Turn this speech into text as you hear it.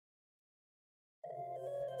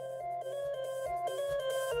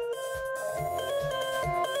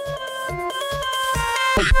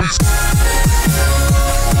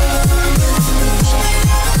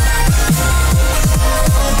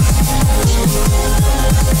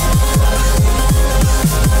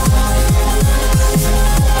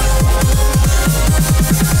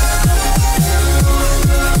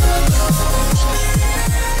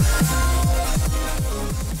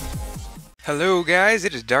Hello guys,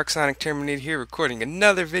 it is Dark Sonic Terminator here recording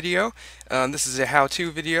another video. This is a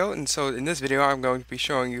how-to video, and so in this video I'm going to be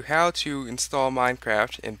showing you how to install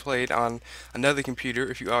Minecraft and play it on another computer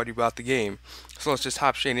if you already bought the game. So let's just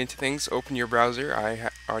hop straight into things. Open your browser. I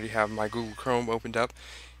already have my Google Chrome opened up,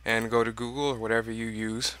 and go to Google or whatever you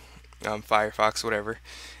use, Firefox, whatever.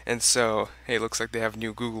 And so, hey, it looks like they have a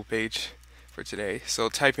new Google page for today. So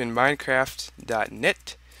type in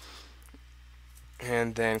minecraft.net.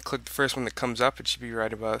 and then click the first one that comes up. It should be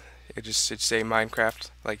right about, it should say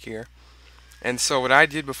Minecraft like here. And so what I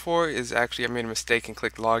did before is actually I made a mistake and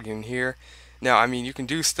clicked login here. Now I mean you can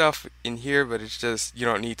do stuff in here, but it's just you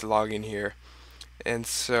don't need to log in here. And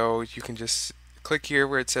so you can just click here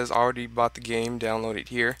where it says already bought the game, download it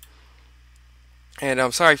here. And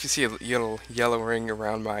I'm sorry if you see a little yellow ring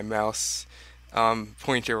around my mouse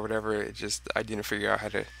pointer or whatever. It just I didn't figure out how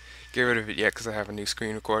to get rid of it yet because I have a new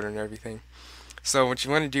screen recorder and everything. So what you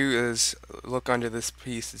want to do is look under this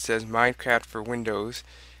piece that says Minecraft for Windows,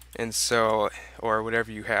 and so, or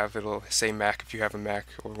whatever you have, it'll say Mac if you have a Mac,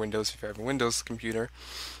 or Windows if you have a Windows computer.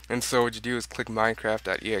 And so what you do is click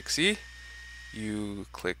Minecraft.exe, you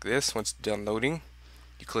click this. Once it's done loading,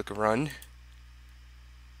 you click Run,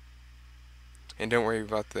 and don't worry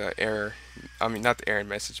about the error, I mean not the error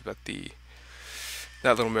message, but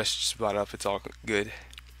that little message just brought up. It's all good.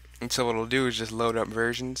 And so what it'll do is just load up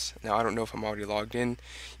versions. Now I don't know if I'm already logged in.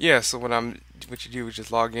 Yeah, so what you do is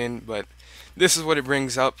just log in, but this is what it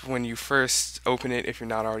brings up when you first open it if you're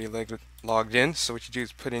not already logged in. So what you do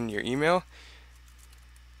is put in your email.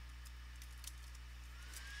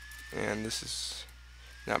 And this is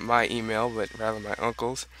not my email, but rather my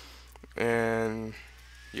uncle's. And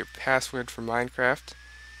your password for Minecraft.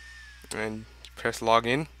 And press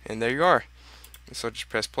login, and there you are. And so just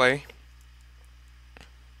press play.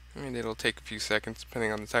 And it'll take a few seconds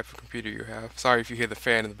depending on the type of computer you have. Sorry if you hear the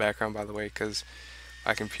fan in the background, by the way, because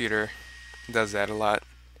my computer does that a lot,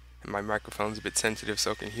 and my microphone's a bit sensitive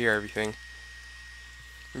so it can hear everything.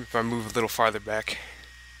 Maybe if I move a little farther back.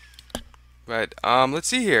 But let's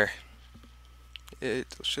see here. It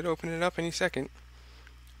should open it up any second.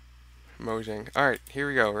 Mojang. Alright, here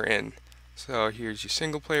we go, we're in. So here's your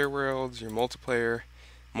single player worlds, your multiplayer,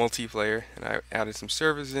 and I added some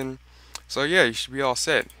servers in. So yeah, you should be all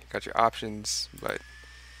set. Got your options, but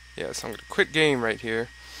yeah, so I'm gonna quit game right here.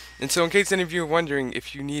 And so in case any of you are wondering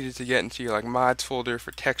if you needed to get into your mods folder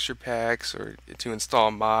for texture packs, or to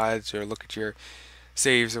install mods, or look at your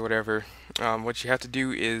saves or whatever, what you have to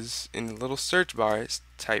do is in the little search bar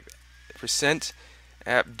type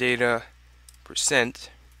 %appdata%,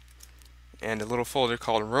 and a little folder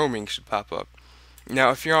called roaming should pop up.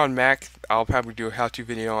 Now if you're on Mac, I'll probably do a how-to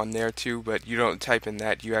video on there too, but you don't type in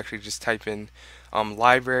that, you actually just type in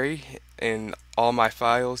library in all my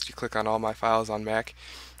files. You click on all my files on Mac,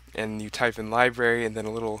 and you type in library, and then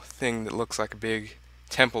a little thing that looks like a big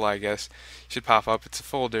temple, I guess, should pop up. It's a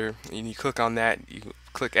folder, and you click on that, you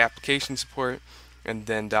click application support, and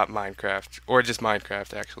then .minecraft, or just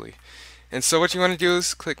Minecraft actually. And so what you want to do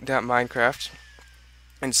is click .minecraft,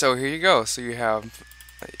 and so here you go. So you have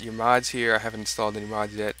your mods here. I haven't installed any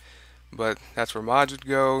mods yet, but that's where mods would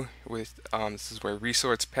go. With this is where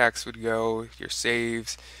resource packs would go, your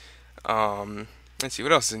saves. Let's see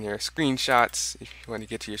what else is in here. Screenshots. If you want to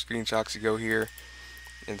get to your screenshots, you go here.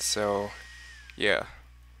 And so, yeah,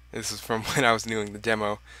 this is from when I was doing the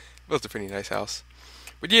demo. Built a pretty nice house.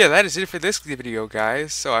 But yeah, that is it for this video,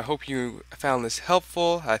 guys. So I hope you found this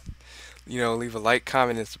helpful. Leave a like,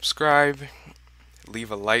 comment, and subscribe.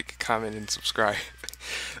 Leave a like, comment, and subscribe.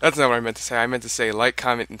 That's not what I meant to say. I meant to say like,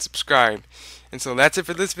 comment, and subscribe. And so that's it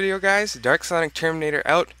for this video, guys. Dark Sonic Terminator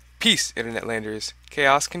out. Peace, Internet Landers.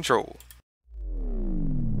 Chaos Control.